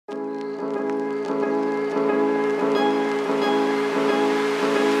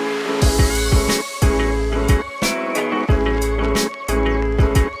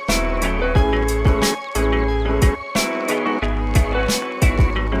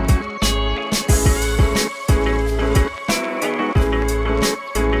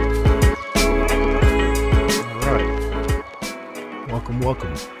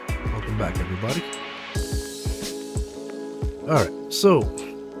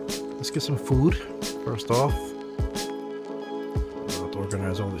let's get some food first off. I'll have to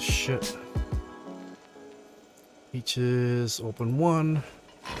organize all this shit. Peaches, open one.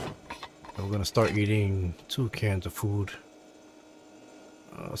 And we're gonna start eating 2 cans of food.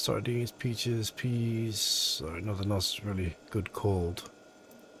 Sardines, peaches, peas. Nothing else is really good cold.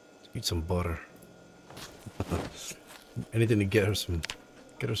 Let's eat some butter. Anything to get her some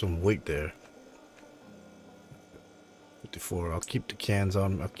weight there. 54. I'll keep the cans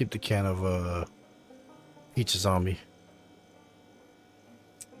on. I'll keep the can of peaches on me.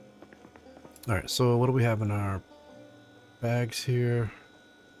 All right. So what do we have in our bags here?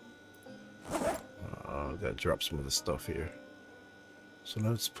 Gotta drop some of the stuff here. So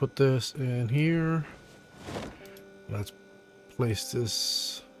let's put this in here. Let's place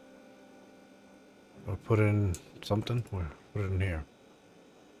this, or put in something, or put it in here.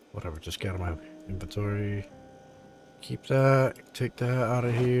 Whatever, just get out of my inventory. Keep that, take that out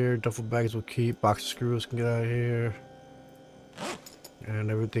of here. Duffel bags will keep, box of screws can get out of here.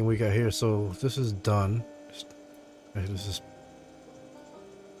 And everything we got here, so this is done. Let's just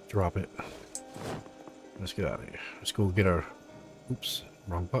drop it. Let's get out of here. Let's go get our, oops,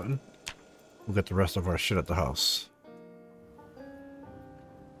 wrong button. We'll get the rest of our shit at the house.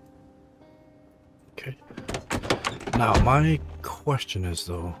 Okay. Now, my question is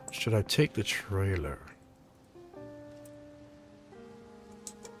though, should I take the trailer?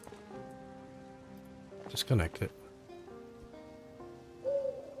 Disconnect it.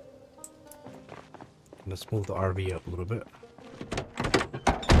 Let's move the RV up a little bit.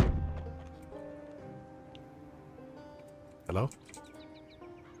 Hello?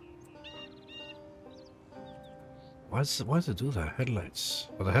 Why does it do that? Headlights.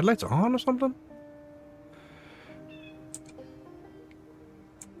 Are the headlights on or something?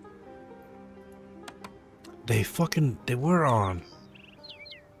 They were on.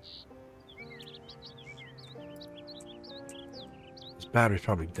 This battery's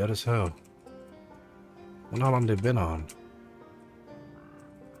probably dead as hell. I wonder how long they've been on.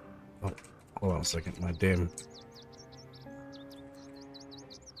 Oh, hold on a second. My damn.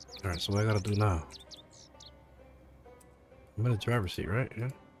 Alright, so what I gotta do now? I'm in the driver's seat, right? Yeah.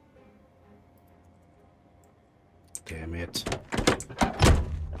 Damn it.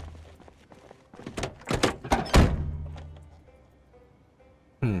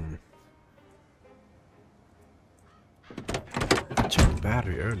 I checked the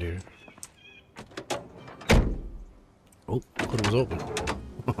battery earlier. Oh, it was open.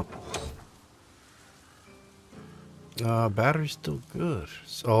 Battery's still good.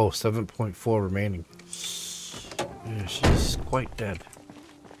 Oh, 7.4 remaining. Yeah, she's quite dead.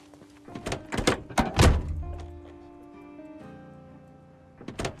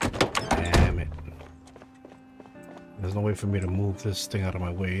 Damn it. There's no way for me to move this thing out of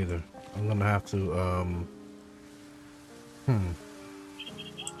my way either. I'm gonna have to,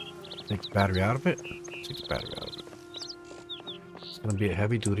 take the battery out of it? Take the battery out of it. It's gonna be a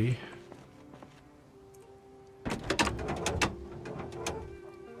heavy duty.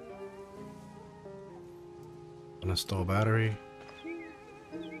 Install battery.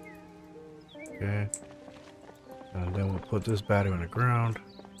 Okay. And then we'll put this battery on the ground.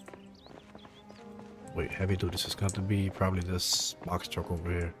 Wait, heavy duty. This is going to be probably this box truck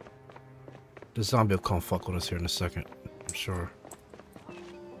over here. This zombie will come fuck with us here in a second, I'm sure.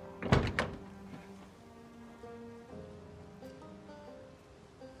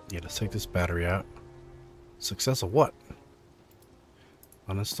 Yeah, let's take this battery out. Success of what?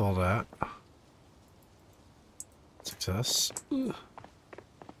 Uninstall that. Success.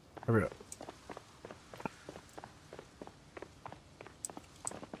 Hurry up.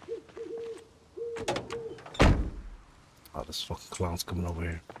 Oh, this fucking clown's coming over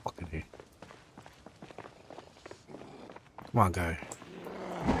here. Fucking here. Come on, guy.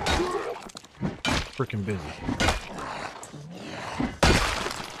 Freaking busy.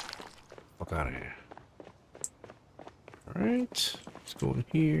 Fuck out of here. Alright. Let's go in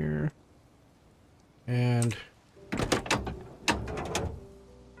here. And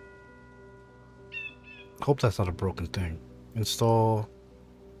hope that's not a broken thing. Install.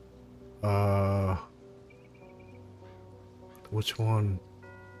 Which one?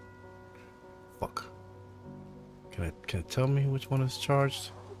 Fuck. Can it tell me which one is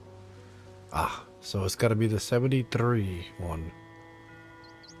charged? Ah, so it's got to be the 73 one.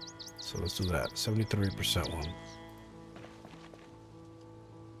 So let's do that. 73% one.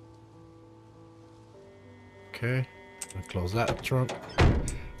 Okay. I'll close that trunk.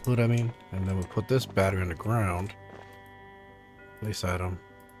 Hood, I mean. And then we'll put this battery on the ground. Place item.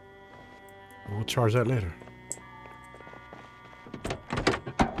 We'll charge that later.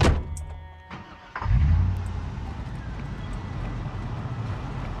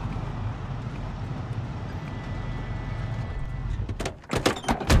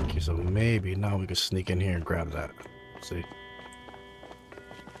 So maybe now we can sneak in here and grab that. See?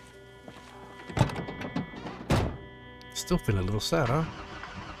 Still feeling a little sad, huh?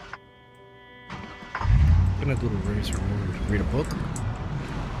 Gonna do the race room, read a book.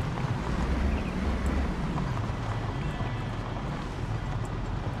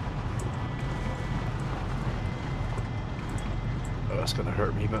 Oh, that's gonna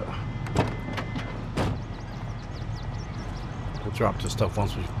hurt me, but we'll drop this stuff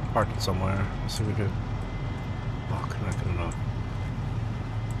once we park it somewhere. Let's see if we can. Fuck, not good enough.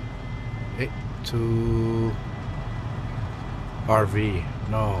 8 to RV.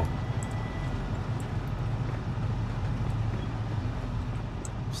 No.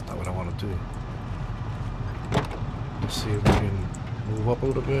 That's not what I want to do. Let's see if we can move up a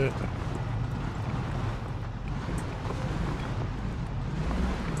little bit.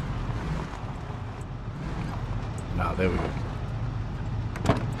 Nah, there we go.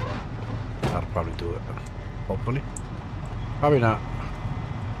 That'll probably do it. Hopefully. Probably not.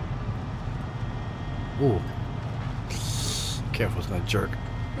 Ooh. Careful, it's gonna jerk.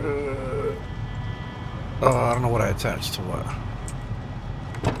 Oh, I don't know what I attached to what.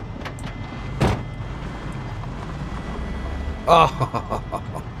 Oh,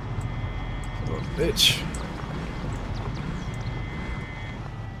 little bitch.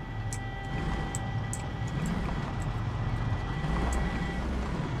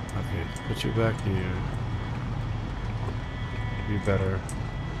 Okay, put you back here. Be better.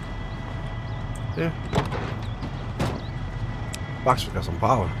 Yeah. Box got some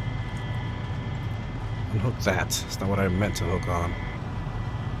power. Unhook that. That's not what I meant to hook on.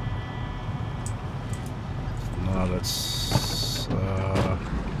 No, let's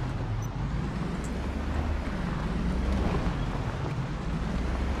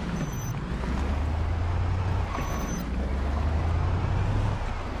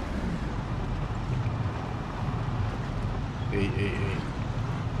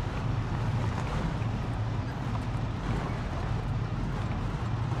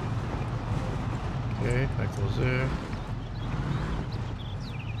Okay, that goes there.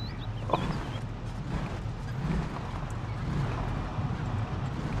 Oh.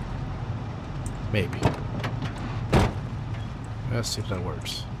 Maybe. Let's see if that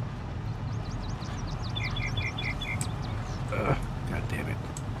works. God damn it.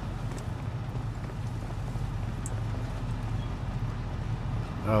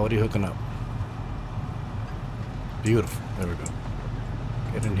 Oh, what are you hooking up? Beautiful. There we go.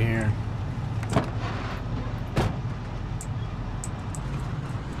 Get in here.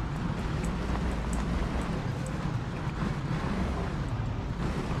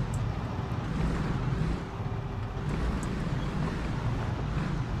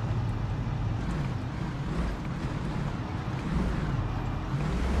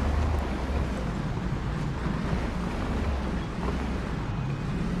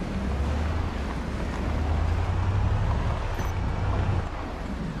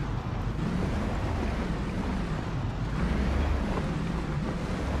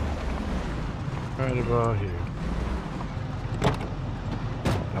 Right about here.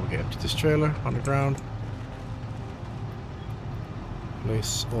 Now we get up to this trailer on the ground.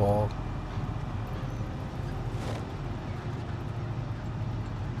 Place all.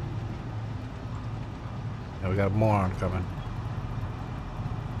 Now we got a moron coming.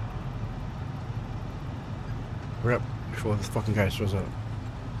 Hurry up before this fucking guy shows up.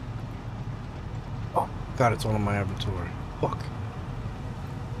 Oh, God, it's all in my inventory. Fuck.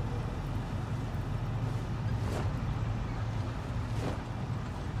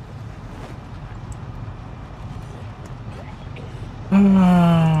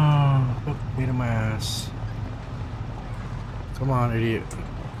 Beat my ass. Come on, idiot.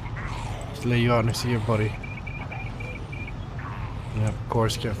 Just lay you out next to your buddy. Yeah, of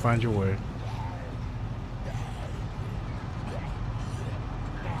course, you can't find your way.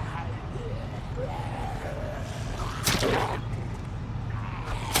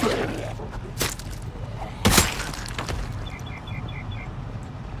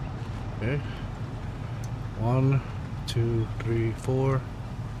 Okay. 1, 2, 3, 4.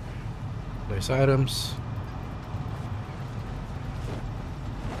 Place items.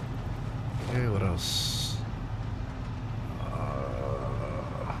 Okay, what else?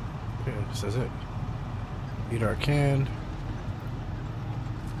 Okay, this is it. Eat our can.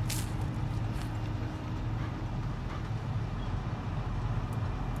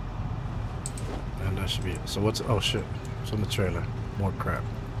 And that should be it. So what's, oh shit, it's on the trailer. More crap.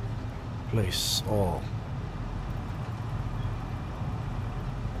 Place all.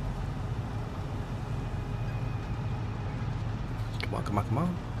 Come on, come on, come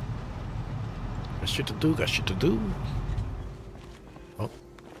on. Got shit to do, got shit to do. Oh,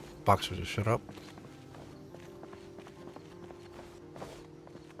 boxer, just shut up.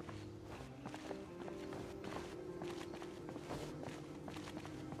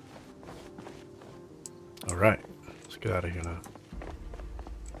 Alright, let's get out of here now.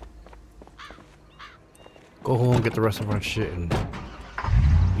 Go home, get the rest of our shit, and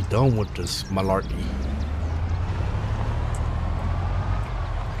be done with this malarkey.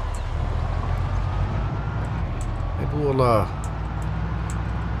 Maybe we'll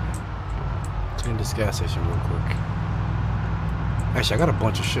clean this gas station real quick. Actually, I got a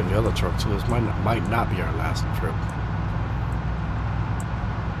bunch of shit in the other truck too. This might not be our last trip.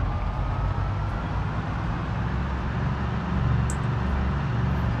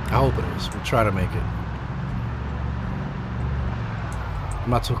 I hope it is. We'll try to make it. I'm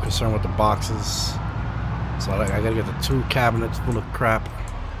not too concerned with the boxes. So I gotta get the 2 cabinets full of crap.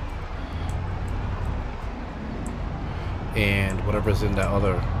 And whatever's in that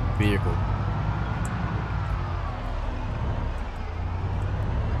other vehicle.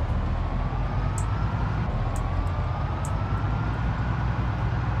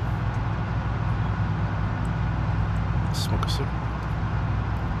 Smoke a cigarette.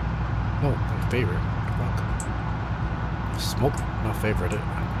 No, my favorite. Fuck. Smoke, my favorite.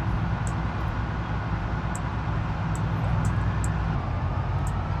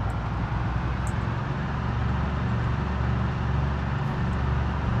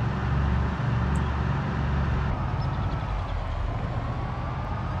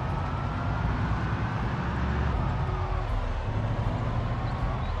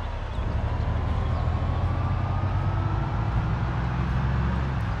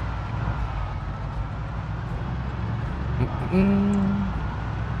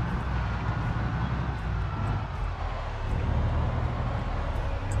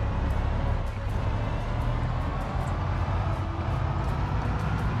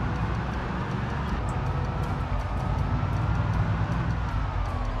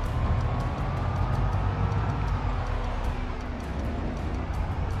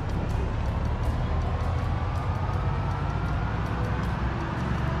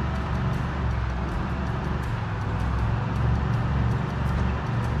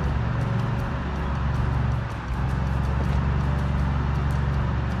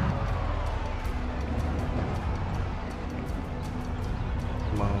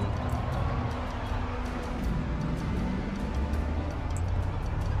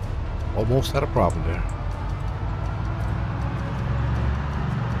 Almost had a problem there.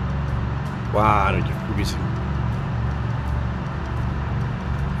 Wow, you're freezing.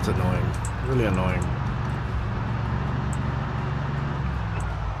 It's annoying. Really annoying.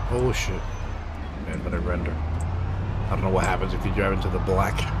 Oh shit. Man, but I render. I don't know what happens if you drive into the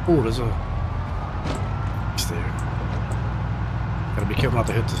black. Oh, there's a... It's there. Gotta be careful not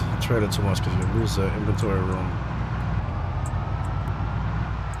to hit the trailer too much because you lose the inventory room.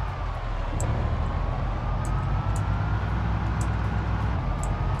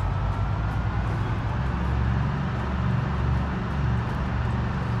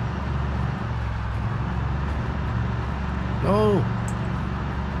 No!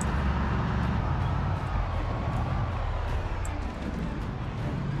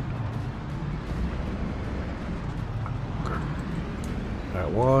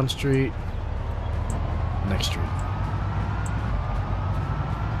 Alright, one street. Next street.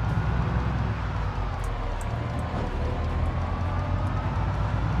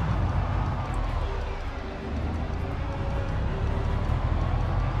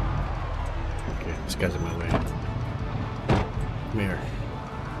 Okay, this guy's in my way. Come here.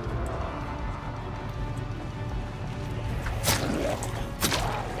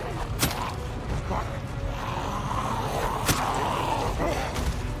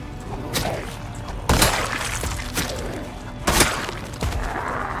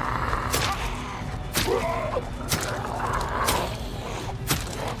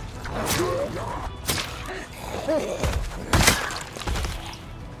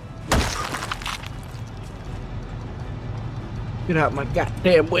 Get out my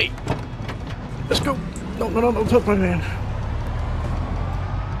goddamn way. Let's go. No, no, no, don't touch my man.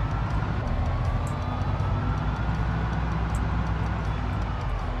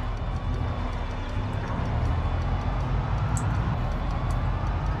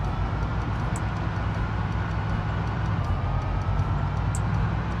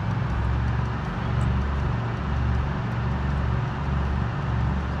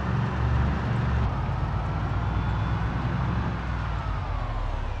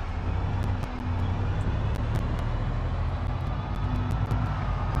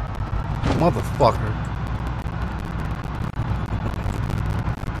 Motherfucker.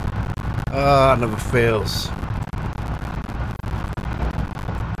 Ah, never fails.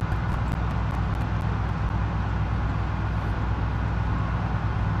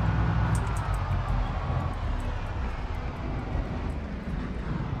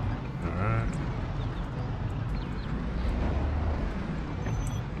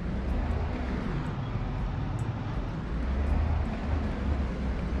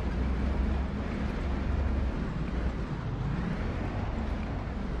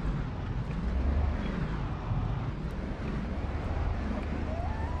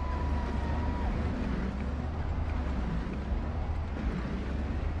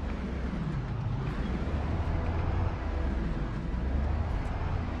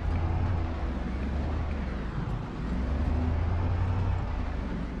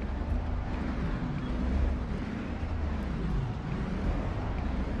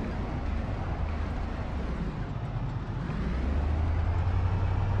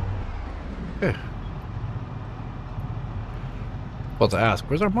 Yeah. About to ask,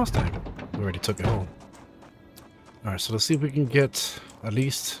 where's our Mustang? We already took it home. Alright, so let's see if we can get at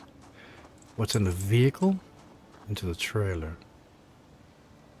least what's in the vehicle into the trailer.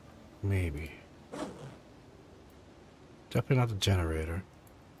 Maybe. Definitely not the generator.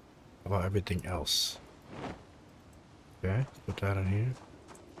 How about everything else? Okay, put that in here.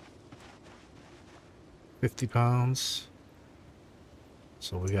 50 pounds.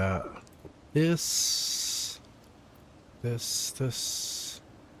 So we got this, this, this.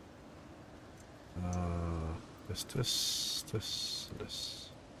 I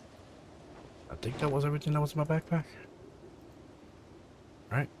think that was everything that was in my backpack.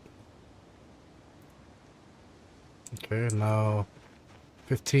 Right. Okay, now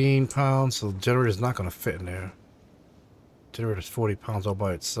 15 pounds. So the generator's not gonna fit in there. Generator's 40 pounds all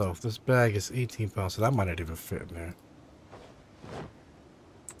by itself. This bag is 18 pounds, so that might not even fit in there.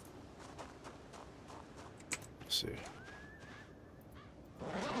 Let's see.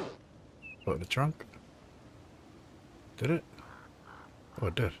 Put in the trunk. Did it? Oh,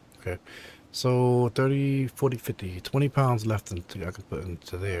 it did. Okay. So 30, 40, 50, 20 pounds left I can put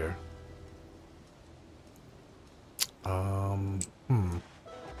into there.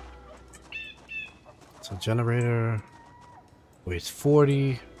 So generator weighs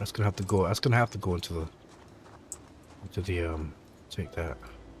 40. That's gonna have to go. That's gonna have to go into the take that.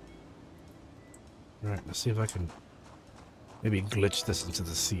 All right. Let's see if I can maybe glitch this into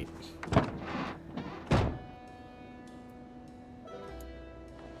the seat.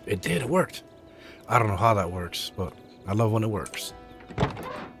 It did. It worked. I don't know how that works, but I love when it works.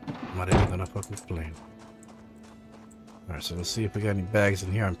 I'm not even gonna fucking complain. Alright, so let's see if we got any bags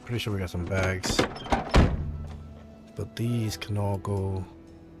in here. I'm pretty sure we got some bags. But these can all go.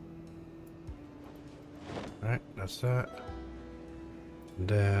 Alright, that's that. And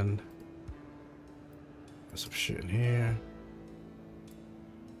then there's some shit in here.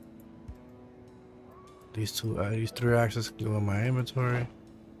 These three axes can go in my inventory.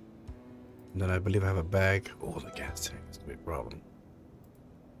 And then I believe I have a bag. Oh, the gas tank is a big problem.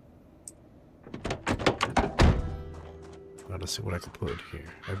 Now let's see what I can put in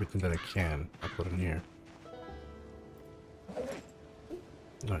here. Everything that I can, I put in here.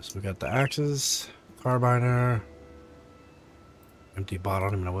 Alright, so we got the axes, carbiner, empty bottle. I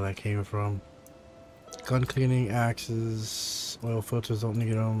don't even know where that came from. Gun cleaning axes, oil filters, don't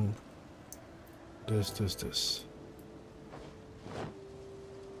need them. This.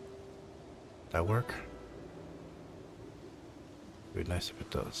 That work? It'd be nice if it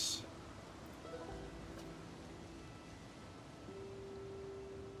does.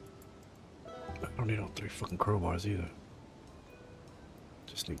 I don't need all 3 fucking crowbars either.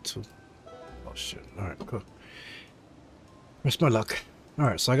 Just need 2. Oh shit. Alright, cool. Where's my luck?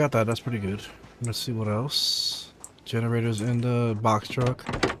 Alright, so I got that. That's pretty good. Let's see what else. Generators in the box truck.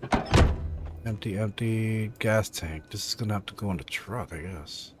 Empty. Gas tank. This is gonna have to go in the truck, I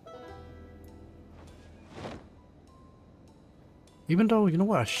guess. Even though, you know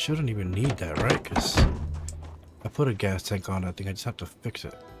what, I shouldn't even need that, right? Because I put a gas tank on that thing, I just have to fix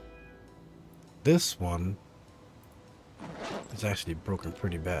it. This one is actually broken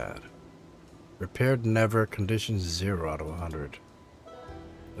pretty bad. Repaired never, condition 0 out of 100.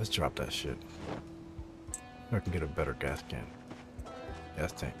 Let's drop that shit. I can get a better gas tank.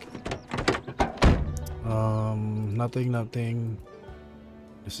 Nothing.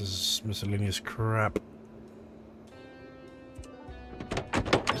 This is miscellaneous crap.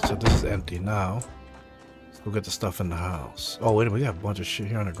 So this is empty now. Let's go get the stuff in the house. Oh wait a minute, we got a bunch of shit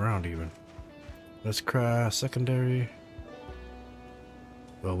here on the ground even. Let's craft secondary.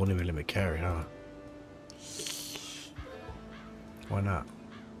 Well, wouldn't even let me carry, huh? Why not?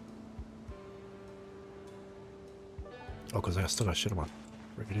 Oh, because I still got shit in my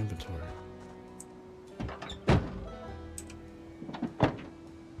freaking inventory.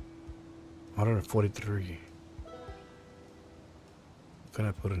 143. What can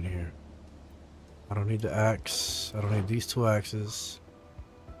I put in here? I don't need the axe. I don't need these 2 axes.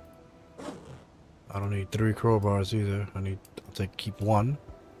 I don't need 3 crowbars either. I'll keep 1.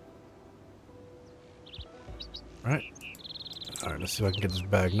 Right? Alright, let's see if I can get this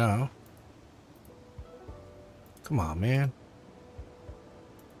bag now. Come on, man.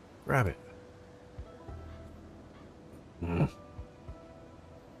 Grab it. Mm.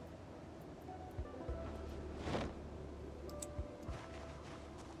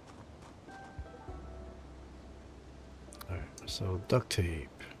 Alright, so duct tape.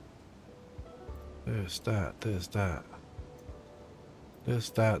 This, that, this, that. This,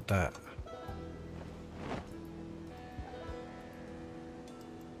 that, that.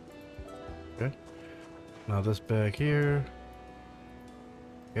 Okay. Now this bag here.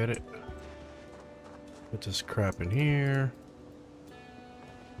 Get it. Put this crap in here.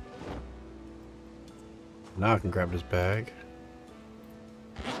 Now I can grab this bag.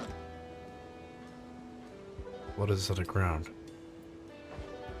 What is this on the ground?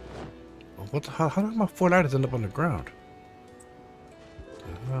 What the hell? How did my 4 lighters end up on the ground? The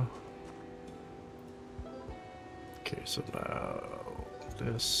hell? Okay, so now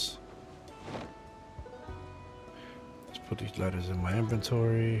this. Let's put these lighters in my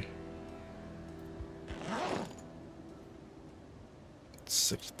inventory.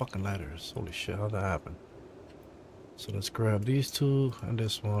 6 fucking lighters. Holy shit, how'd that happen? So let's grab these 2 and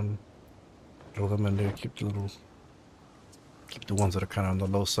this one. Throw them in there, keep the ones that are kind of on the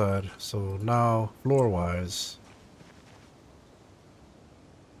low side. So now, floor-wise,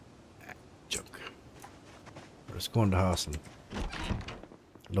 junk. Let's go in the house and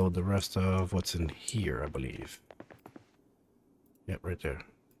load the rest of what's in here, I believe. Yep, right there.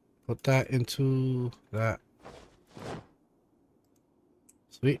 Put that into that.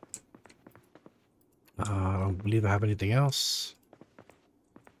 Sweet. I don't believe I have anything else.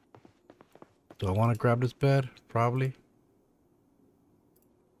 Do I want to grab this bed? Probably.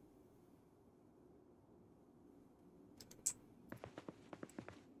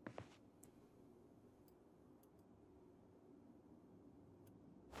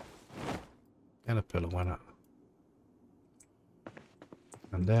 And a pillow, why not?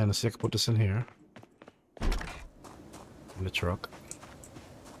 And then let's see if I can put this in here. In the truck.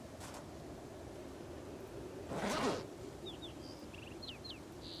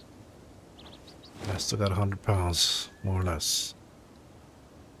 I still got 100 pounds, more or less.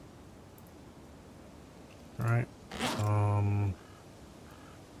 Alright.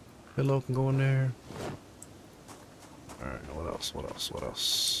 Pillow can go in there. Alright, what else? What else? What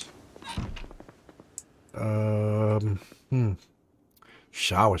else?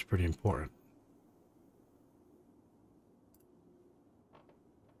 Shower's pretty important.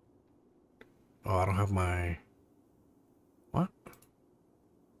 Oh, I don't have my... What?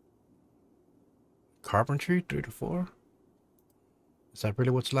 Carpentry, 3 to 4? Is that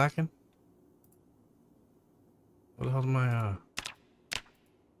really what's lacking? What the hell's my,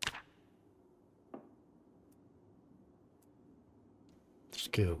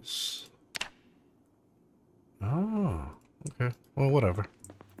 skills? Oh, okay. Well, whatever.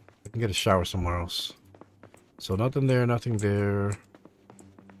 I can get a shower somewhere else. So nothing there, nothing there.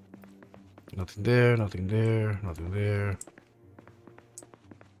 Nothing there, nothing there, nothing there.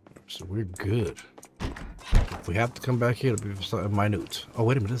 So we're good. If we have to come back here, it'll be for something minute. Oh,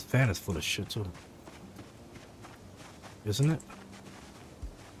 wait a minute. This van is full of shit, too. Isn't it?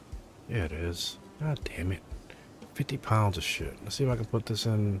 Yeah, it is. God damn it. 50 pounds of shit. Let's see if I can put this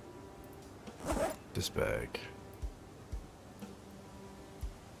in this bag.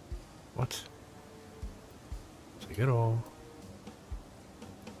 What? Take it all.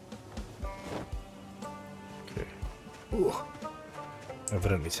 Okay. Ooh.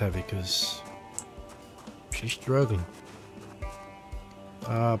 Evidently it's heavy because she's struggling.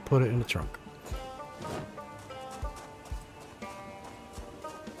 Put it in the trunk.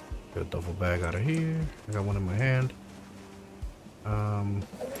 Get a duffel bag out of here. I got one in my hand.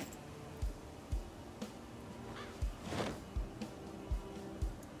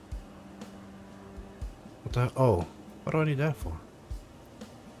 What the? Oh, what do I need that for?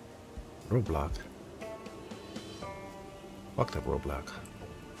 Roadblock. Fuck that roadblock.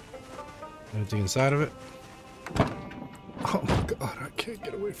 Anything inside of it? Oh my god, I can't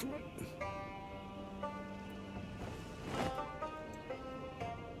get away from it.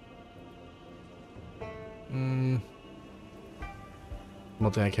 Nothing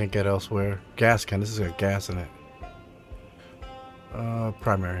I can't get elsewhere. Gas can. This has got gas in it.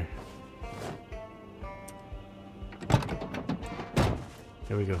 Primary.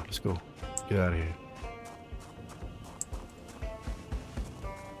 Here we go. Let's go. Get out of here.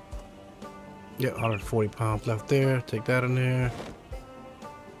 Yeah, 140 pounds left there. Take that in there.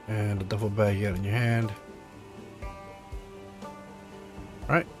 And the duffel bag you got in your hand.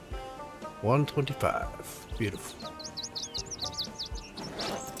 Alright. 125. Beautiful.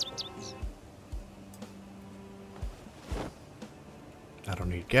 I don't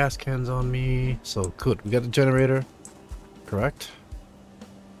need gas cans on me. So good. We got the generator. Correct?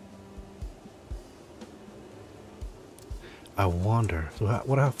 I wonder. Do I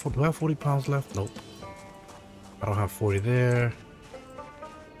have 40 pounds left? Nope. I don't have 40 there.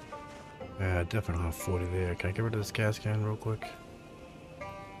 Yeah, I definitely don't have 40 there. Can I get rid of this gas can real quick?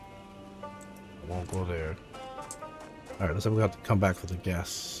 Won't go there. Alright, let's say we have to come back for the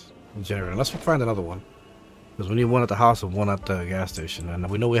gas generator. Unless we find another one. Because we need one at the house and one at the gas station. And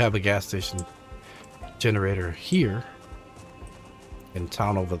we know we have a gas station generator here. In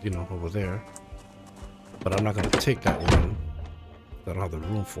town over, over there. But I'm not going to take that one. I don't have the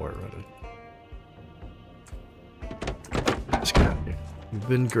room for it, really. Let's get out of here. You've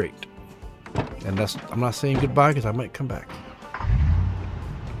been great. And I'm not saying goodbye because I might come back.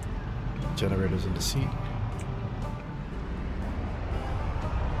 Generators in the seat.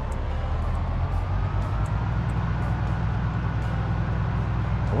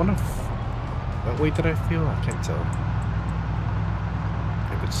 I wonder if that weight that I feel, I can't tell.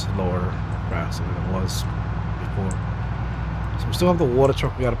 If it's lower or faster than it was before. So we still have the water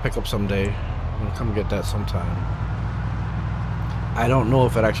truck we gotta pick up someday. I'm gonna come get that sometime. I don't know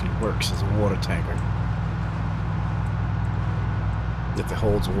if it actually works as a water tanker. If it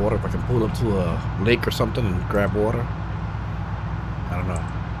holds water, if I can pull up to a lake or something and grab water. I don't know.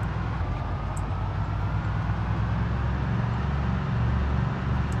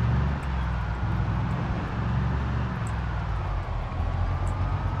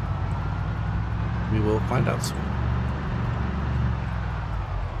 We will find out soon.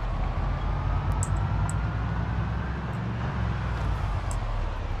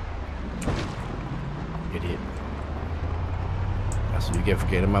 Idiot. That's what you get for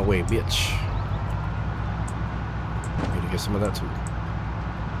getting in my way, bitch. I'm gonna get some of that too.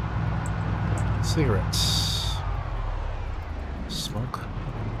 Cigarettes. Smoke.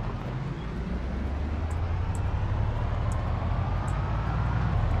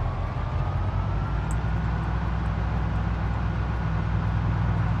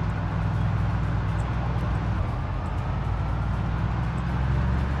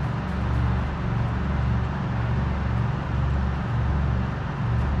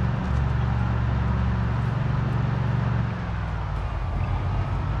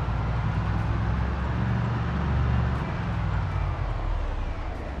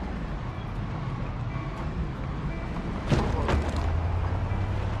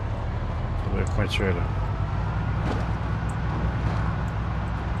 My trailer.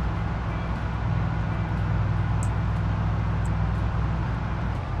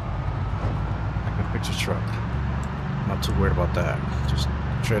 I can fix a truck. I'm not too worried about that. Just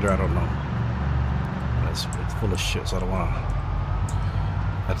trailer, I don't know. It's full of shit, so I don't want to.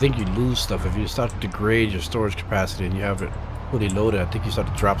 I think you lose stuff if you start to degrade your storage capacity and you have it fully loaded. I think you start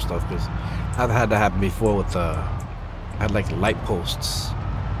to drop stuff because I've had that happen before with I had like light posts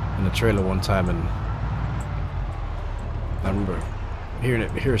in the trailer one time, and I remember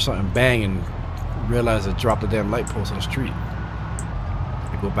hearing something bang and realize I dropped the damn light post on the street.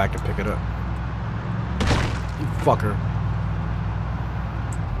 I go back and pick it up. You fucker.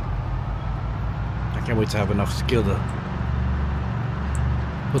 I can't wait to have enough skill to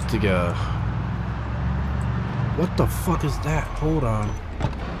put together. What the fuck is that? Hold on. I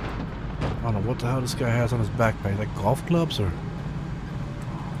don't know what the hell this guy has on his backpack. Like golf clubs or?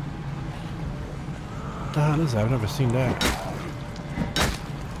 What the hell is that? I've never seen that.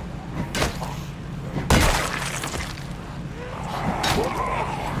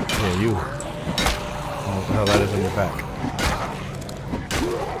 Yeah, you. I don't know what the hell that is on your back.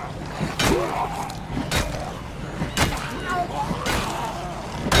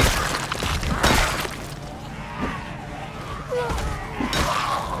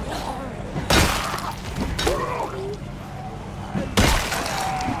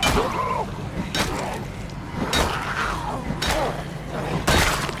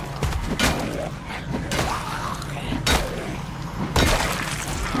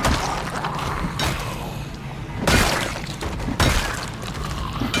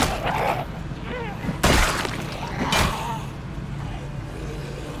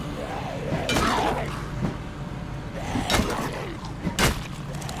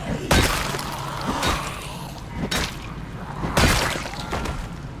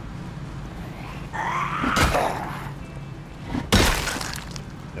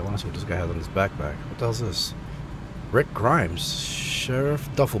 I want to see what this guy has on his backpack. What the hell is this? Rick Grimes, Sheriff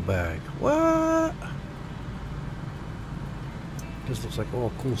Duffel Bag. What? This looks like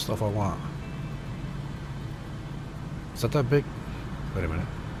all cool stuff I want. Is that big? Wait a minute.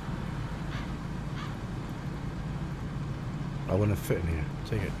 I wouldn't fit in here.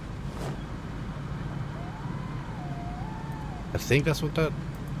 Take it. I think that's what that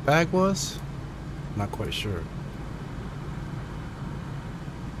bag was. Not quite sure.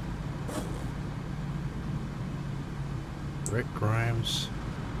 Rick Grimes.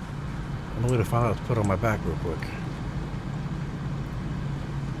 Only way to find out is to put it on my back real quick.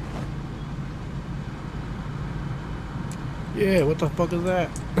 Yeah, what the fuck is that?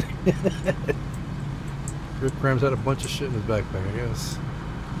 Rick Grimes had a bunch of shit in his backpack, I guess.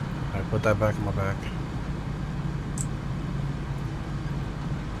 I put that back in my back.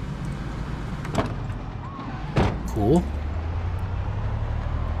 Cool.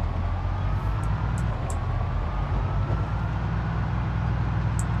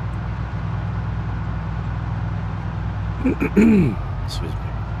 Excuse me.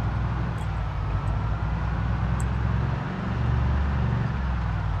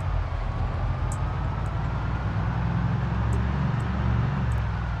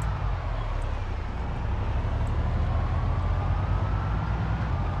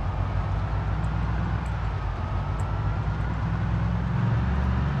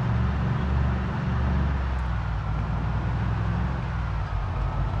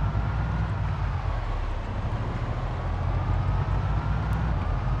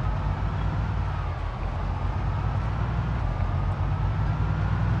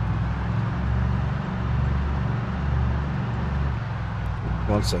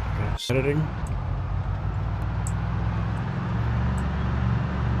 One second, guys. Editing.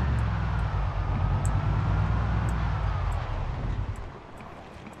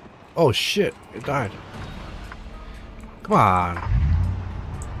 Oh shit! It died. Come on.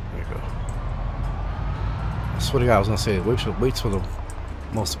 There you go. I swear to God, I was gonna say waits for the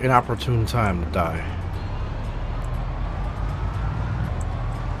most inopportune time to die.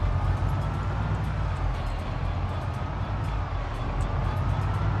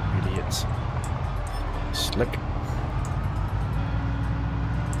 Slick.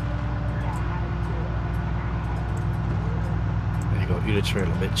 There you go, eat a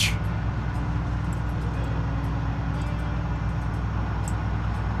trailer, bitch.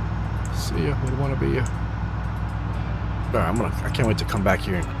 See ya, we don't wanna be ya. Alright, I can't wait to come back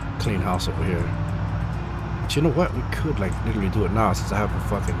here and clean house over here. But you know what? We could like literally do it now since I have a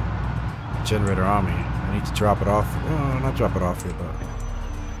fucking generator on me. I need to drop it off. Well, not drop it off here, but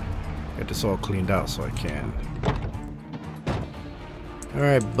get this all cleaned out so I can.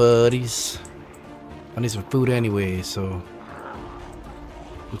 Alright, buddies. I need some food anyway, so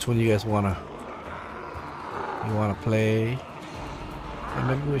which one you guys wanna play? And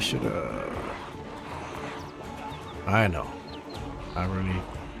maybe we should I know. I really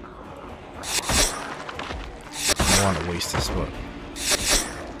don't want to waste this, but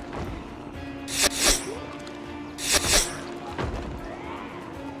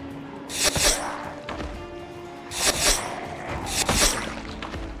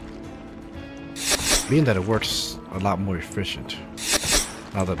being that it works a lot more efficient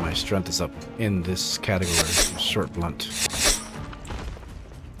now that my strength is up in this category, short blunt.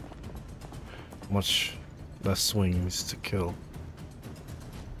 Much less swings to kill.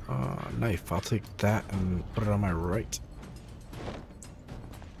 Knife, I'll take that and put it on my right.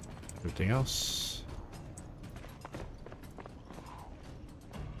 Everything else.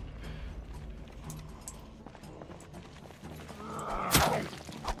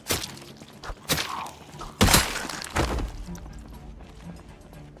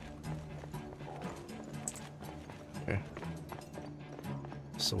 Okay.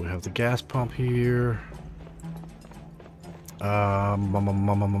 So we have the gas pump here.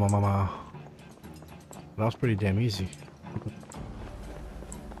 That was pretty damn easy.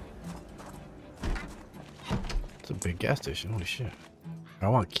 It's a big gas station, holy shit. I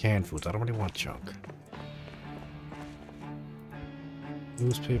want canned foods, I don't really want junk.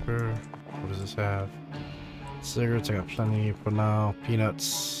 Newspaper, what does this have? Cigarettes, I got plenty for now.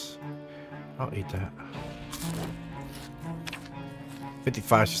 Peanuts, I'll eat that.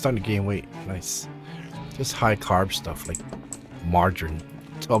 55, she's starting to gain weight, nice. Just high carb stuff like margarine,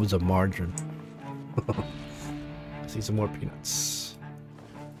 tubs of margarine. Let's eat some more peanuts.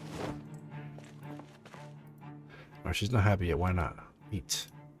 Alright, she's not happy yet, why not? Eat.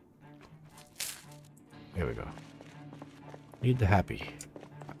 There we go. Need the happy.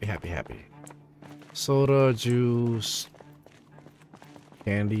 Happy. Soda, juice.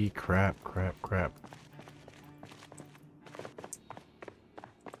 candy, crap.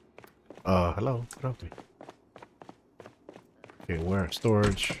 Hello, get off me. Okay, where?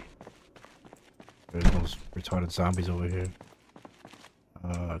 Storage. There's those retarded zombies over here.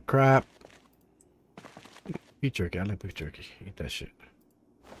 Crap. Beef jerky, I like beef jerky. Eat that shit.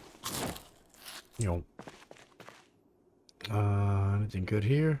 You know. Anything good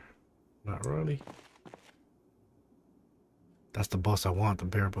here? Not really. That's the bus I want, the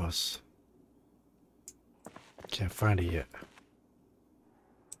bear bus. Can't find it yet.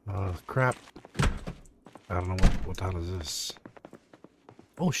 Crap. I don't know what the hell is this.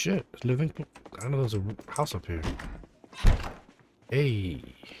 Oh shit, it's living. I know there's a house up here. Hey.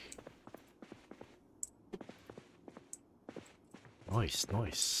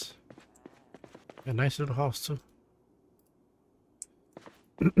 Nice. A nice little house too.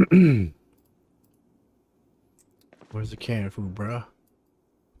 Where's the canned food, bruh?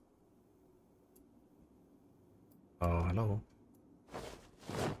 Oh, hello.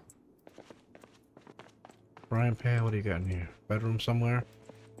 Frying pan, what do you got in here? Bedroom somewhere?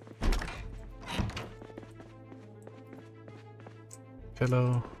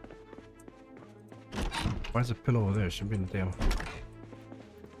 Pillow. Why is the pillow over there? It should be in the damn.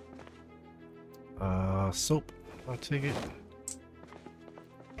 Soap. I'll take it.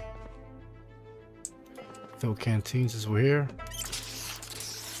 Fill canteens as we're here.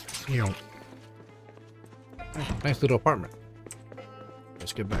 You know. Nice little apartment.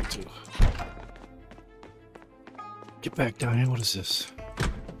 Let's get back to it. Get back down here. What is this?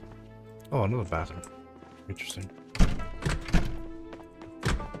 Oh, another bathroom. Interesting.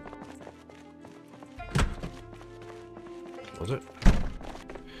 Was it?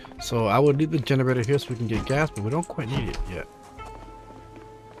 So I would leave the generator here so we can get gas, but we don't quite need it yet.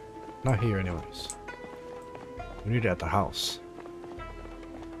 Not here anyways. We need it at the house.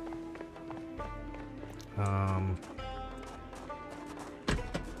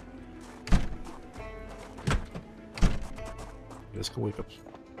 Let's go wake up.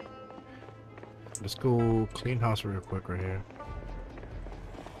 Let's go clean house real quick right here.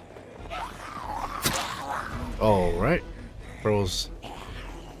 All right. Bros.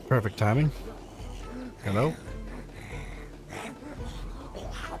 Perfect timing. Hello.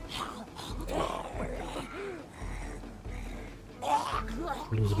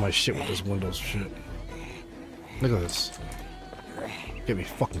 I'm losing my shit with this Windows shit. Look at this. Get me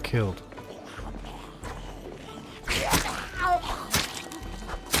fucking killed.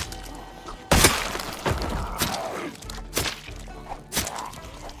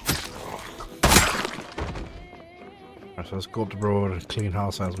 Alright, so let's go up the road and clean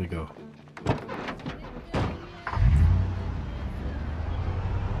house as we go.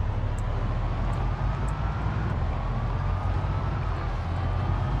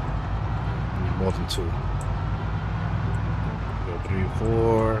 More than 2. Go 3,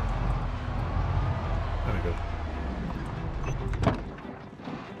 4. There we go.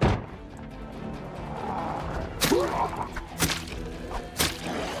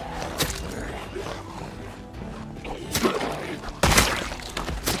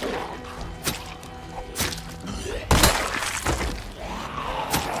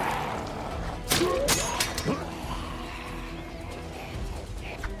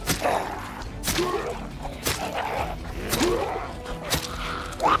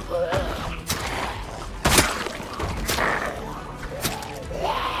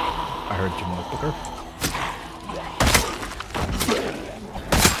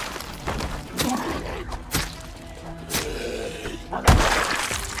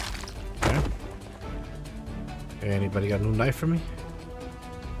 Anybody got a new knife for me?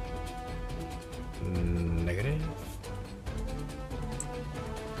 Negative.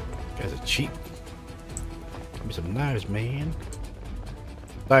 You guys are cheap. Give me some knives, man.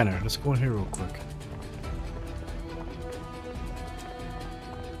 Diner, let's go in here real quick.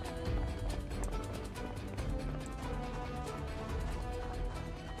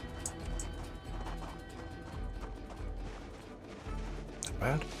 Not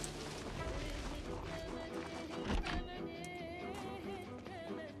bad.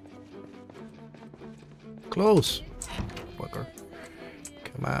 Close. Fucker.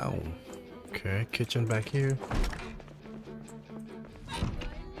 Come on. Okay, kitchen back here.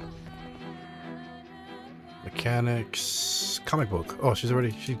 Mechanics. Comic book. Oh, she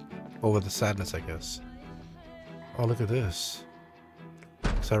over the sadness, I guess. Oh, look at this.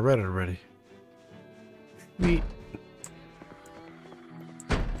 So I read it already. Meat.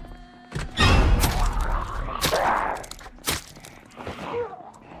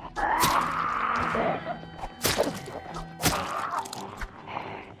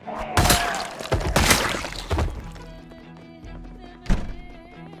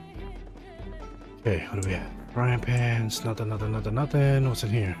 Okay, what do we have? Frying pans, nothing. What's in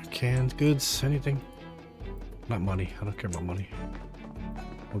here? Canned goods, anything? Not money. I don't care about money.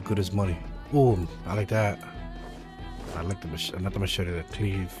 What good is money? Ooh, I like that. I like the machete, not the machete, the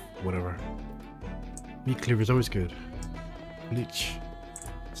cleave, whatever. Meat cleaver is always good. Bleach.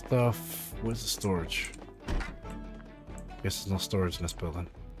 Stuff. Where's the storage? Guess there's no storage in this building.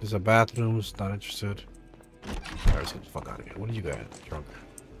 These are bathrooms, not interested. Alright, let's get the fuck out of here. What do you got in the trunk?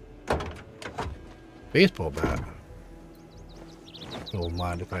 Baseball bat. Don't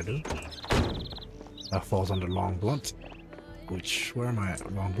mind if I do. That falls under long blunt. Which, where am I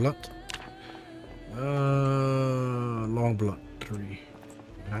at? Long blunt? Long blunt.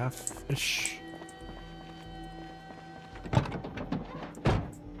 3.5-ish.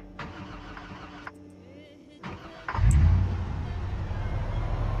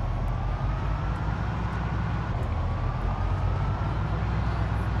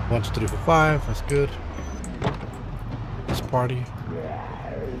 One, 2, 3, 4, 5. That's good. This party.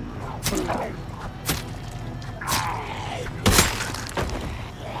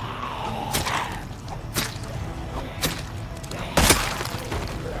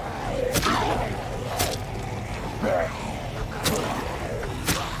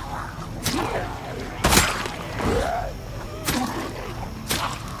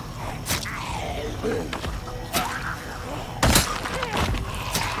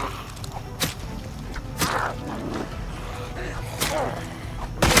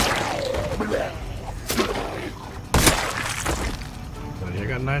 You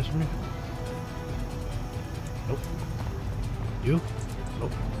got knives for me? Nope. You?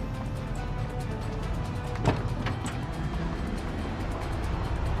 Nope.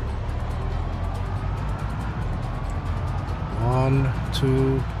 One,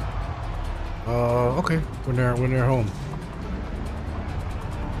 two. Okay. We're near home.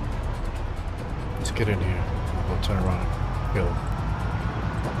 Let's get in here. We'll turn around and kill.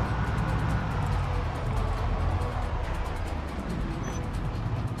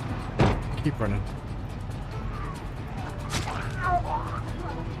 Keep running.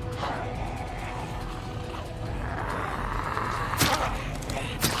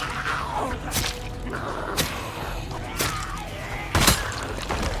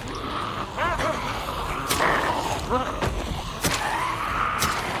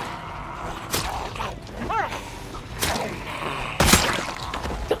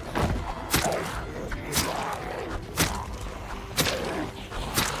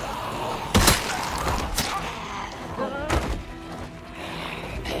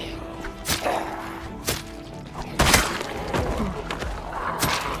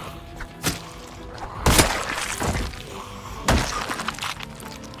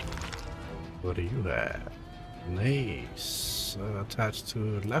 What do you have? Nice. Attached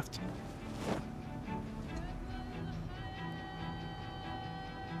to the left.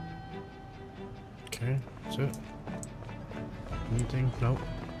 Okay, that's it. Anything? Nope.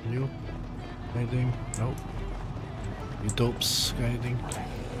 You? Anything? Nope. You dopes? Got anything?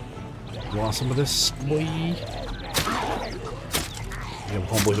 Want some of this, boy? Yeah,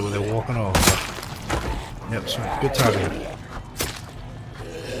 homeboys over there walking off. Yep, sure. Good target.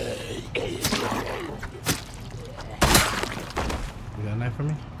 You got a knife for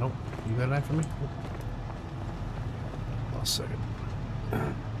me? Nope. You got a knife for me? Nope. One second.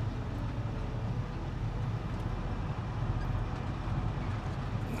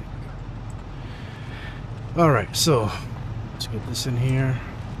 Alright, so let's get this in here.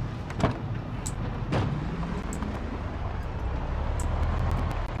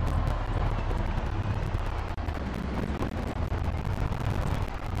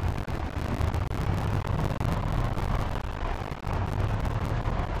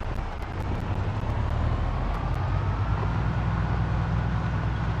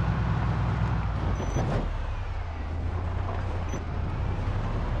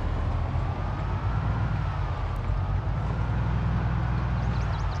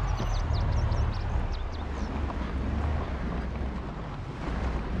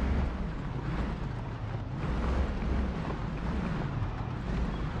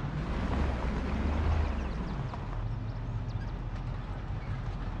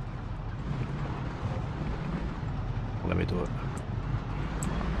 Let me do it.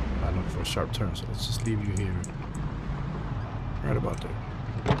 I'm looking for a sharp turn, so let's just leave you here. Right about there.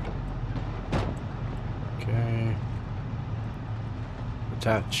 Okay.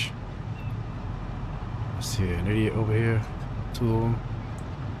 Attach. I see an idiot over here. Two of them.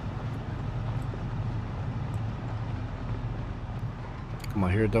 Come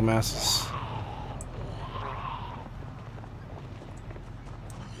on here, dumbasses.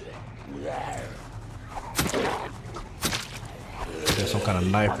 some kind of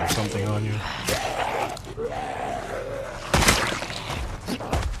knife or something on you.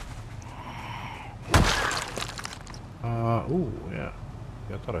 Ooh, yeah.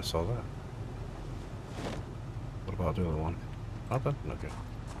 Yeah, I thought I saw that. What about the other one? Nothing? Okay.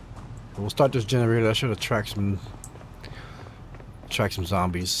 We'll start this generator. That should attract some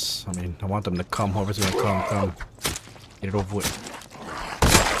zombies. I mean, I want them to come. Whoever's gonna come. Get it over with.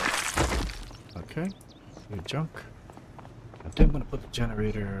 Okay. New junk. I think I'm gonna put the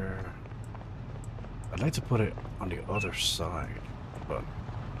generator. I'd like to put it on the other side, but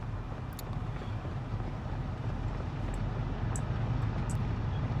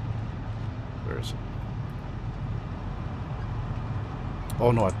where is it?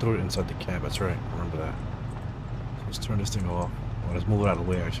 Oh no, I threw it inside the cab. That's right. Remember that. So let's turn this thing off. Well, let's move it out of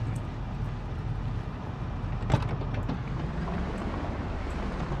the way, actually.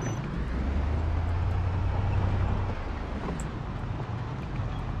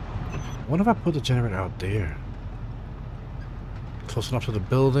 What if I put the generator out there? Close enough to the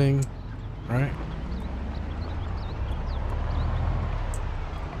building, right?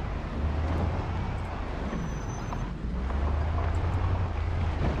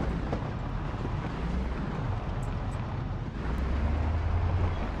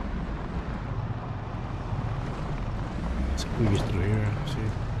 Squeeze through here, see?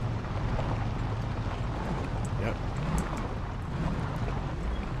 Yep.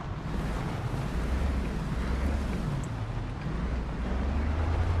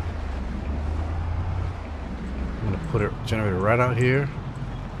 I'm gonna put a generator right out here.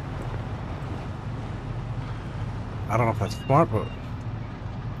 I don't know if that's smart, but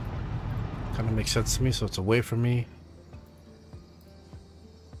kind of makes sense to me, so it's away from me.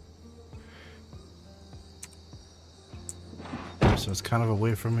 So it's kind of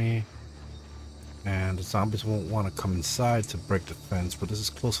away from me, and the zombies won't want to come inside to break the fence, but this is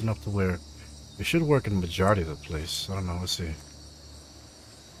close enough to where it should work in the majority of the place. I don't know, let's see.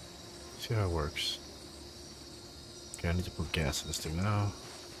 See how it works. Okay, I need to put gas in this thing now.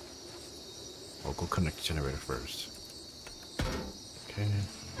 I'll go connect the generator first. Okay,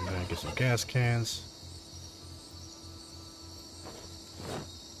 and then get some gas cans.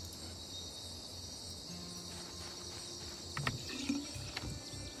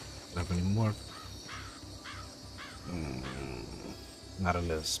 Have any more? Not a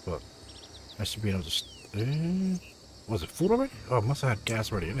list, but I should be able to. Was it food already? Oh, it must have had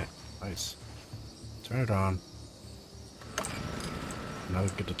gas already in it. Nice. Turn it on. Now we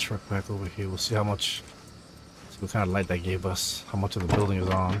get the truck back over here. We'll see how much. See what kind of light that gave us. How much of the building is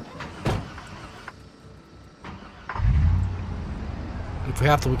on. If we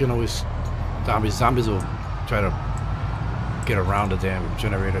have to, we can always. Zombies will try to get around the damn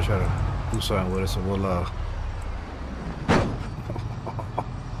generator, try to do something with it, so we'll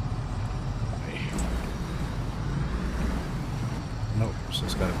nope, so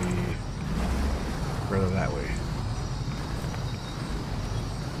it's gotta be further that way.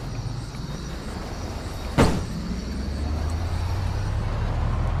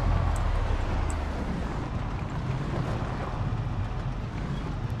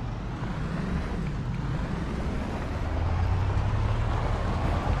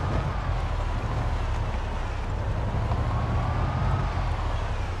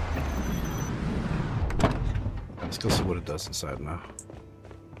 Let's go see what it does inside now.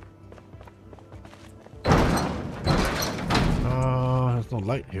 There's no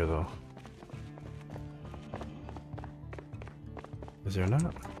light here though. Is there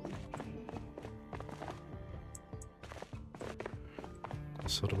not?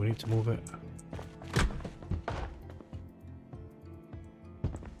 So do we need to move it?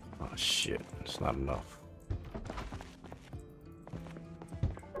 Oh shit, it's not enough.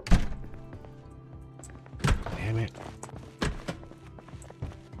 Damn it.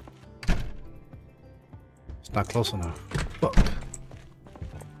 It's not close enough. Fuck.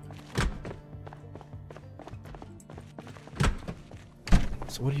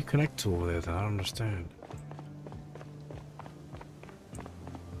 So what do you connect to over there then? I don't understand.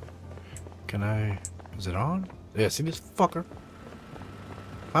 Can I... Is it on? Yeah, see this fucker?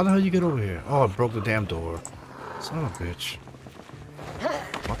 How the hell you get over here? Oh, it broke the damn door. Son of a bitch.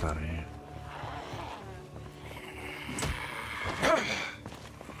 Fuck out of here.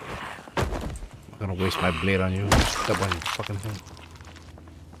 I'm gonna waste my blade on you. Step on your fucking thing.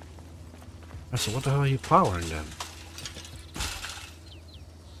 So what the hell are you powering then?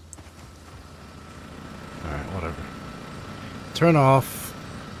 Alright, whatever. Turn off.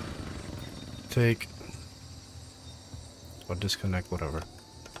 Take. Or disconnect, whatever.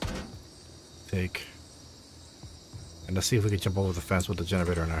 Take. And let's see if we can jump over the fence with the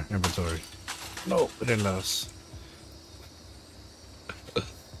generator in our inventory. No, it didn't let us.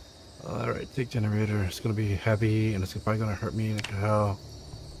 Alright, take generator. It's gonna be heavy and it's probably gonna hurt me like hell.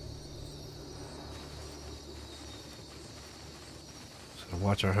 So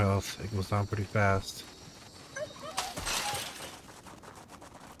watch our health. It goes down pretty fast.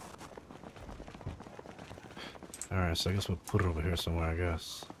 Alright, so I guess we'll put it over here somewhere, I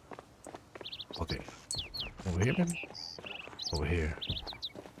guess. Okay. Over here, maybe? Over here.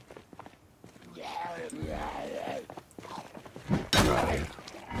 Right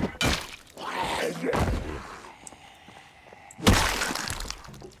here.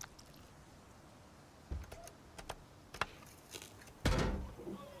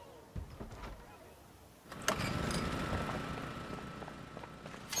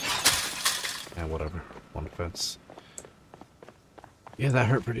 And whatever. On the fence. Yeah, that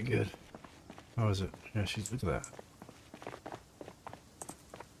hurt pretty good. How is it? Yeah, look at that.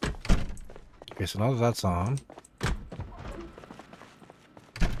 Okay, so now that that's on.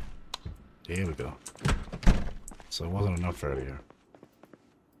 There we go. So it wasn't enough earlier.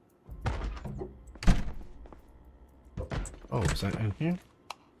 Oh, is that in here?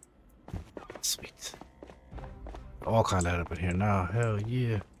 Sweet. All kind of up in here now. Hell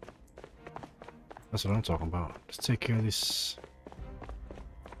yeah. That's what I'm talking about. Let's take care of this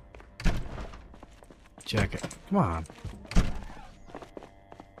jacket. Come on.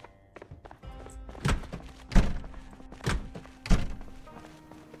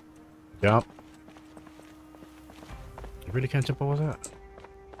 Jump. You really can't jump over that?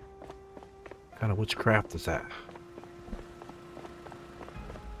 What kind of witchcraft is that?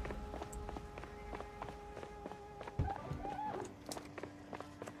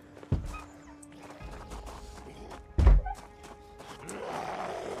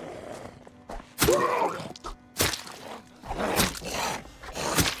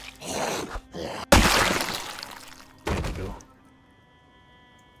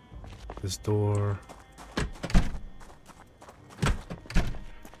 This door.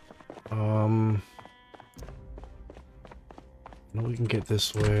 No, we can get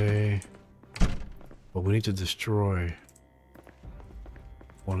this way, but we need to destroy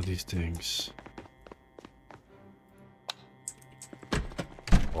one of these things.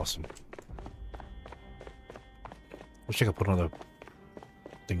 Awesome. Wish I could put another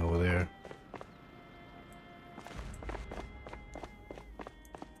thing over there.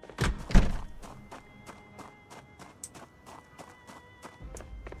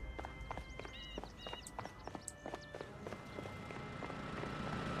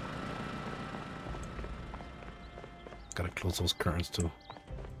 Gotta close those curtains too.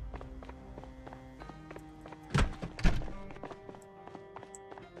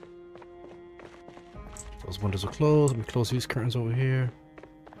 Those windows are closed. Let me close these curtains over here.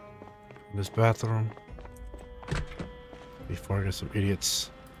 In this bathroom. Before I get some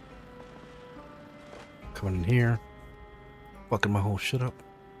idiots coming in here. Fucking my whole shit up.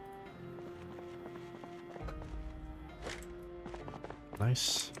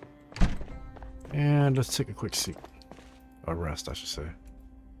 Nice. And let's take a quick seat. Or rest, I should say.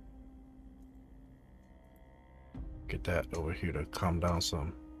 Get that over here to calm down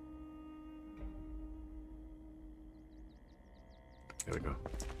some. There we go.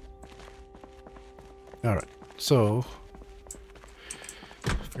 Alright, so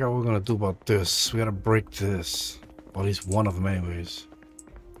I forgot what we're gonna do about this. We gotta break this. Or at least one of them anyways.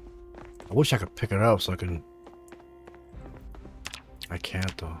 I wish I could pick it up so I can. I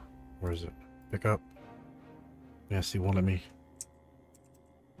can't though. Where is it? Pick up. Yeah, see, won't let me.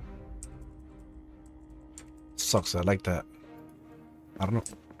 Sucks. I like that. I don't know.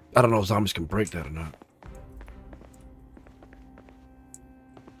 I don't know if zombies can break that or not.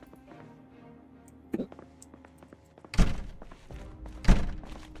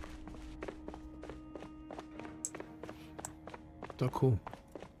 So cool.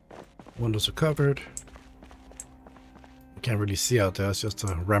 Windows are covered. You can't really see out there. It's just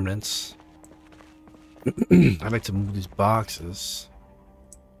the remnants. I like to move these boxes.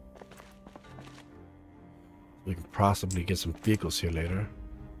 We can possibly get some vehicles here later.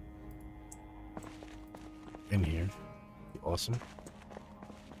 In here. Awesome.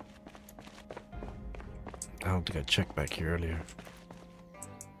 I don't think I checked back here earlier.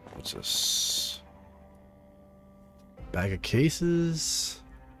 What's this? Bag of cases.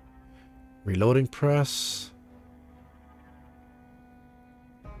 Reloading press.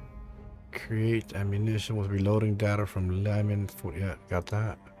 Create ammunition with reloading data from Lemon. Yeah, got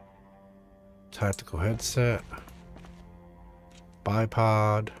that. Tactical headset.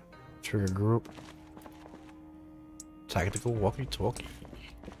 Bipod. Trigger group. Tactical walkie-talkie.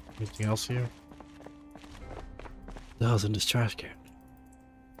 Anything else here? The hell's in this trash can?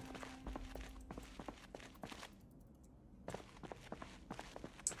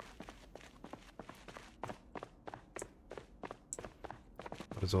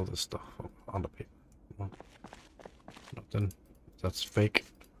 What is all this stuff on the paper? Well, nothing. That's fake.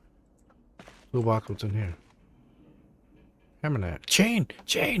 Toolbox, what's in here? Hammer net. Chain!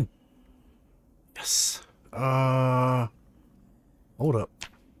 Chain! Yes. Hold up.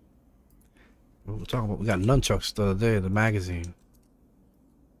 What we're talking about? We got nunchucks the other day, the magazine.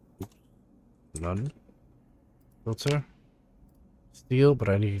 None. Filter. Steel, but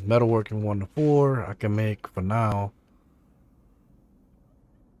I need metalworking 1 to 4. I can make for now.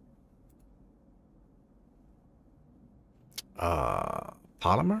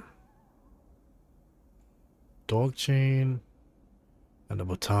 Polymer? Dog chain. And the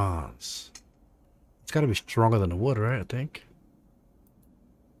batons. It's gotta be stronger than the wood, right? I think.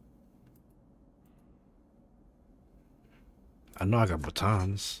 I know I got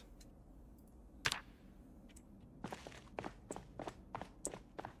batons.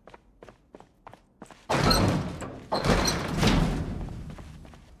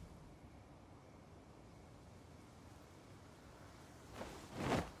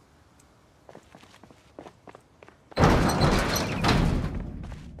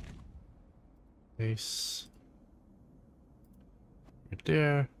 Base. Right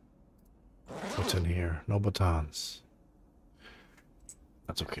there. What's in here? No batons.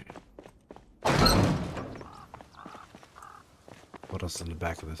 That's okay. What else is in the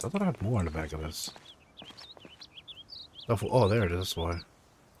back of this? I thought I had more in the back of this. Oh, there it is. That's why.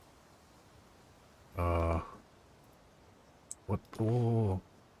 What? Oh,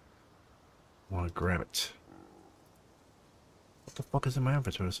 I want to grab it. What the fuck is in my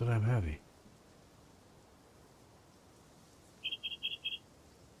inventory? It's so damn heavy.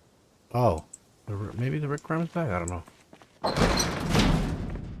 Oh, maybe the Rick Grimes back. I don't know. Let's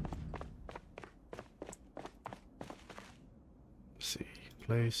see,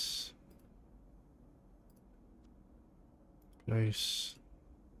 place. This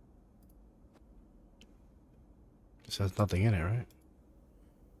has nothing in it, right?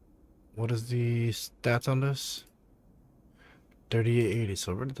 What is the stats on this? 3880,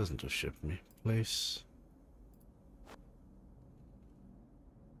 so it really doesn't do shit for me. Place.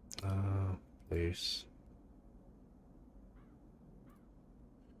 Place.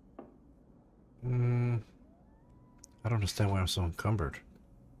 I don't understand why I'm so encumbered.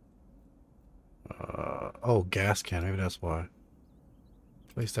 Oh, gas can. Maybe that's why.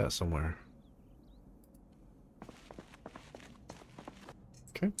 Place that somewhere.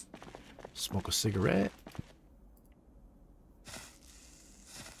 Okay. Smoke a cigarette.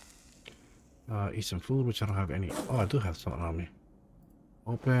 Eat some food, which I don't have any. Oh, I do have something on me.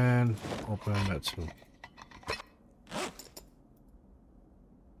 Open that too.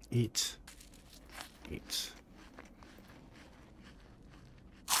 Eat.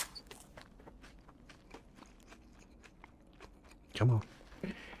 Come on.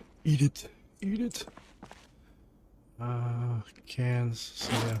 Eat it. Cans.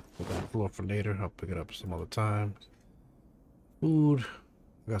 So yeah, put that on the floor for later. I'll pick it up some other time. Food.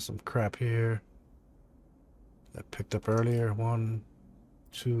 I got some crap here that I picked up earlier. 1,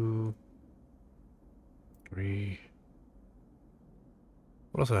 2, 3.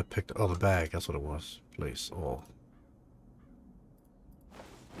 What else did I pick? Oh, the bag. That's what it was. Place all.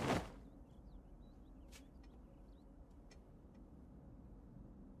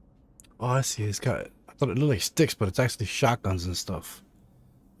 Oh, I see. It's got. I thought it looked like sticks, but it's actually shotguns and stuff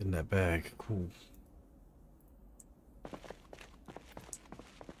in that bag. Cool.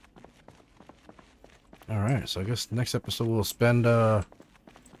 All right. So I guess next episode we'll spend kind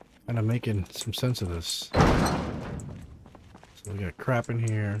of making some sense of this. So we got crap in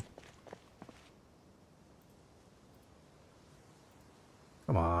here.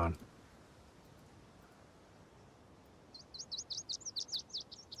 Come on.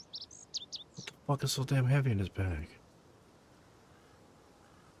 What the fuck is so damn heavy in this bag?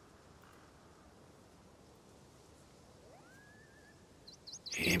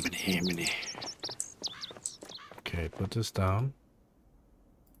 Haminy. Okay, put this down.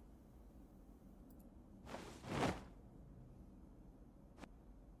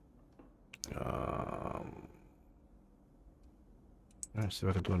 Alright, see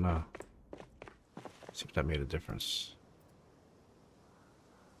what I can do now. See if that made a difference.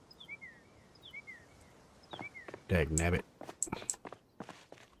 Dag nabbit.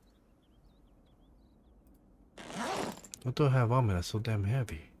 What do I have on me that's so damn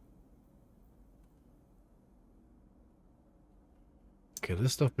heavy? Okay,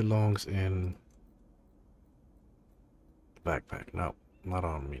 this stuff belongs in the backpack. No, not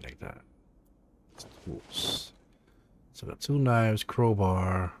on me like that. It's tools. So I got 2 knives,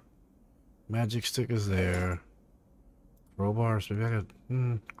 crowbar, magic stick is there. Crowbars, maybe I could,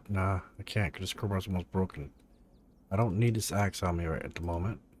 nah, I can't because this crowbar's almost broken. I don't need this axe on me right at the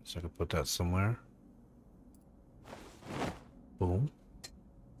moment, so I can put that somewhere. Boom.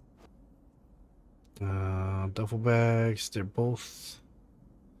 Duffel bags, they're both...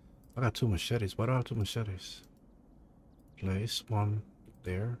 I got 2 machetes. Why do I have 2 machetes? Place one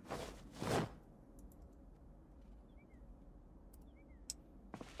there.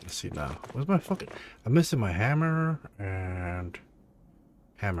 Let's see now. Where's my fucking... I'm missing my hammer and...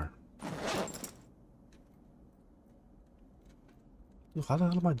 Hammer. Dude, how the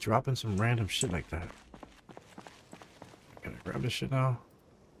hell am I dropping some random shit like that? Can I grab this shit now?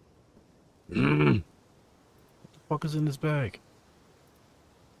 What the fuck is in this bag?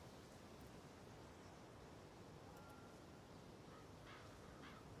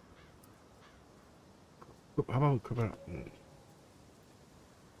 How about...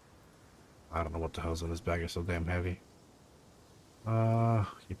 I don't know what the hell's in this bag. It's so damn heavy. You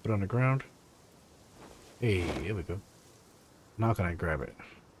put it on the ground. Hey, here we go. Now can I grab it?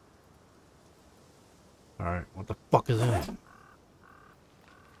 Alright, what the fuck is in it?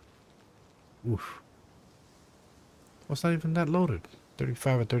 Oof. What's not even that loaded?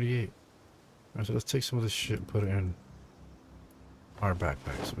 35 or 38. Alright, so let's take some of this shit and put it in our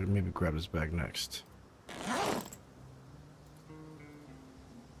backpack. So we maybe grab this bag next.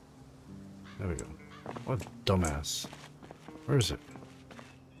 There we go. What a dumbass. Where is it?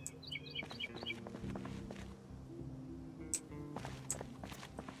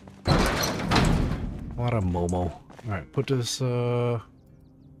 What a momo. Alright, put this,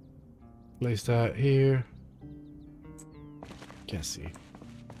 place that here. Can't see.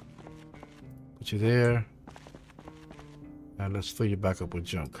 Put you there. And let's fill you back up with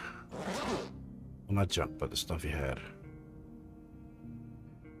junk. Well, not junk, but the stuff you had.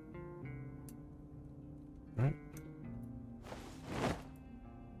 Right?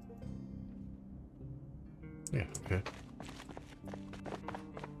 Yeah, okay.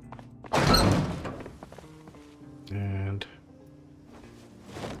 And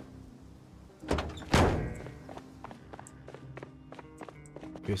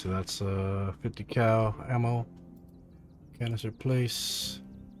okay, so that's 50 cal ammo. Canister place.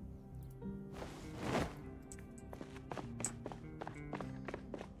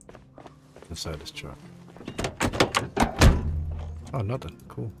 Inside this truck. Oh, nothing.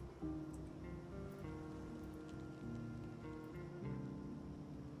 Cool.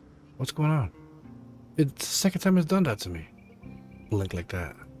 What's going on? It's the second time it's done that to me. Blink like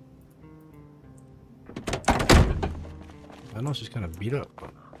that. I know she's kind of beat up,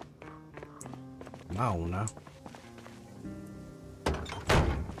 but now.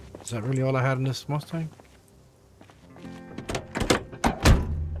 Is that really all I had in this Mustang?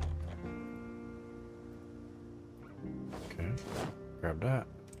 Okay, grab that.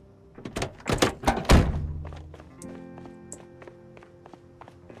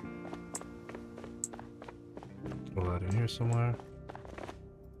 Throw that in here somewhere.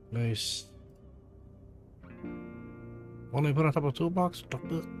 Nice. Only put on top of the toolbox? What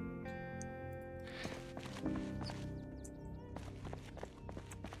the fuck?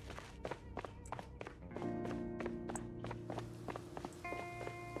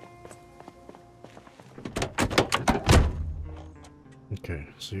 Okay,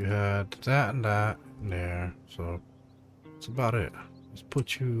 so you had that and that in there, so that's about it. Let's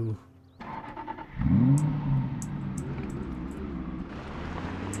put you...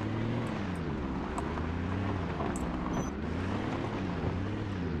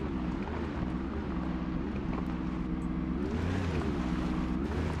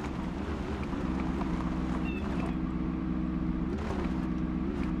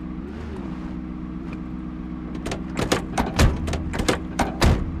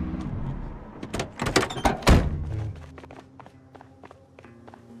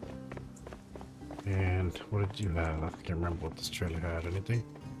 What did you have? I can't remember what this trailer had. Anything?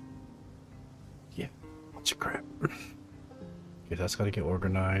 Yeah, bunch of crap. Okay, that's gotta get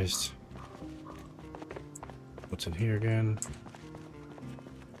organized. What's in here again?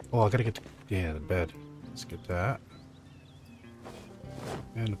 Oh, I gotta get the bed. Let's get that.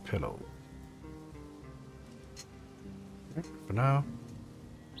 And a pillow. Okay, for now.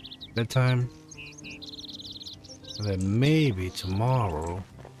 Bedtime. And then maybe tomorrow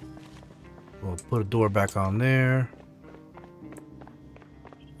we'll put a door back on there.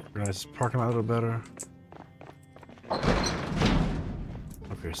 Organize this parking lot a little better.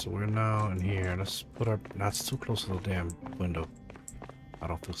 Okay, so we're now in here. Let's put our... That's too close to the damn window. I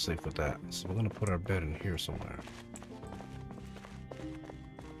don't feel safe with that. So we're gonna put our bed in here somewhere.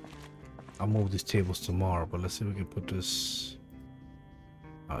 I'll move these tables tomorrow, but let's see if we can put this...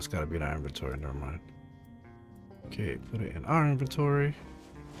 Oh, it's gotta be in our inventory. Never mind. Okay, put it in our inventory.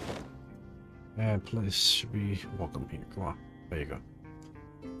 And place should be welcome here. Come on. There you go.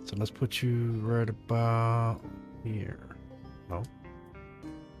 So let's put you right about here. No.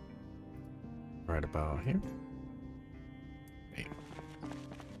 Right about here. Hey.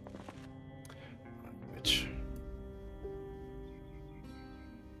 Bitch.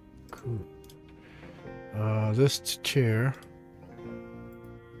 Cool. This chair.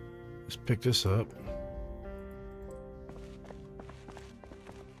 Let's pick this up.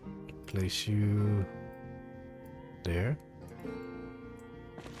 Place you there.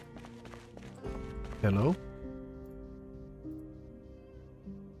 Hello?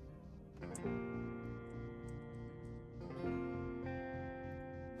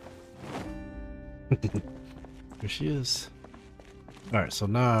 There she is. Alright, so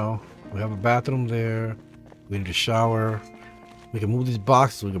now we have a bathroom there. We need a shower. We can move these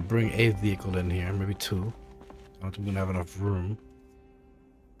boxes. We can bring a vehicle in here, maybe two. I don't think we're gonna have enough room.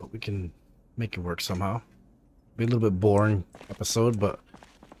 But we can make it work somehow. Be a little bit boring episode, but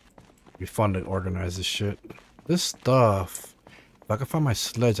be fun to organize this shit. This stuff, if I can find my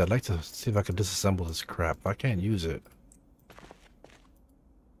sledge, I'd like to see if I can disassemble this crap. If I can't use it.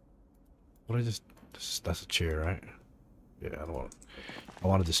 What I just, that's a chair, right? Yeah, I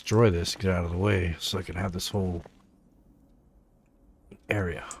want to destroy this, get out of the way, so I can have this whole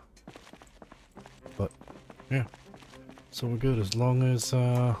area. But, yeah. So we're good as long as,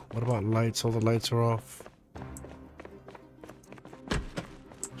 what about lights? All the lights are off.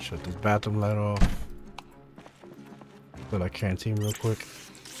 Shut this bathroom light off. Put our canteen real quick.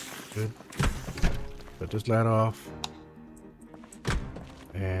 Good. Shut this light off.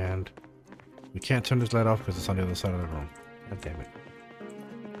 And we can't turn this light off because it's on the other side of the room. God damn it.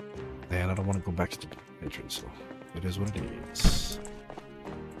 And I don't want to go back to the entrance, so it is what it is.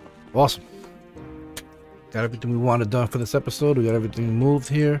 Awesome. Got everything we wanted done for this episode. We got everything moved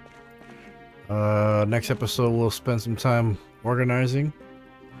here. Next episode, we'll spend some time organizing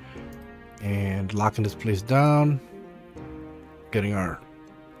and locking this place down, getting our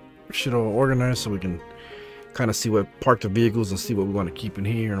shit all organized so we can kind of see what park the vehicles and see what we want to keep in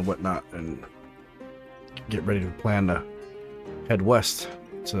here and whatnot, and get ready to plan to head west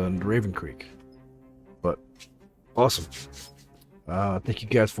to Raven Creek. But awesome. Thank you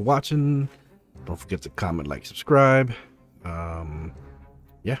guys for watching. Don't forget to comment, like, subscribe.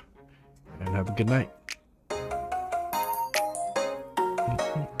 Yeah, and have a good night.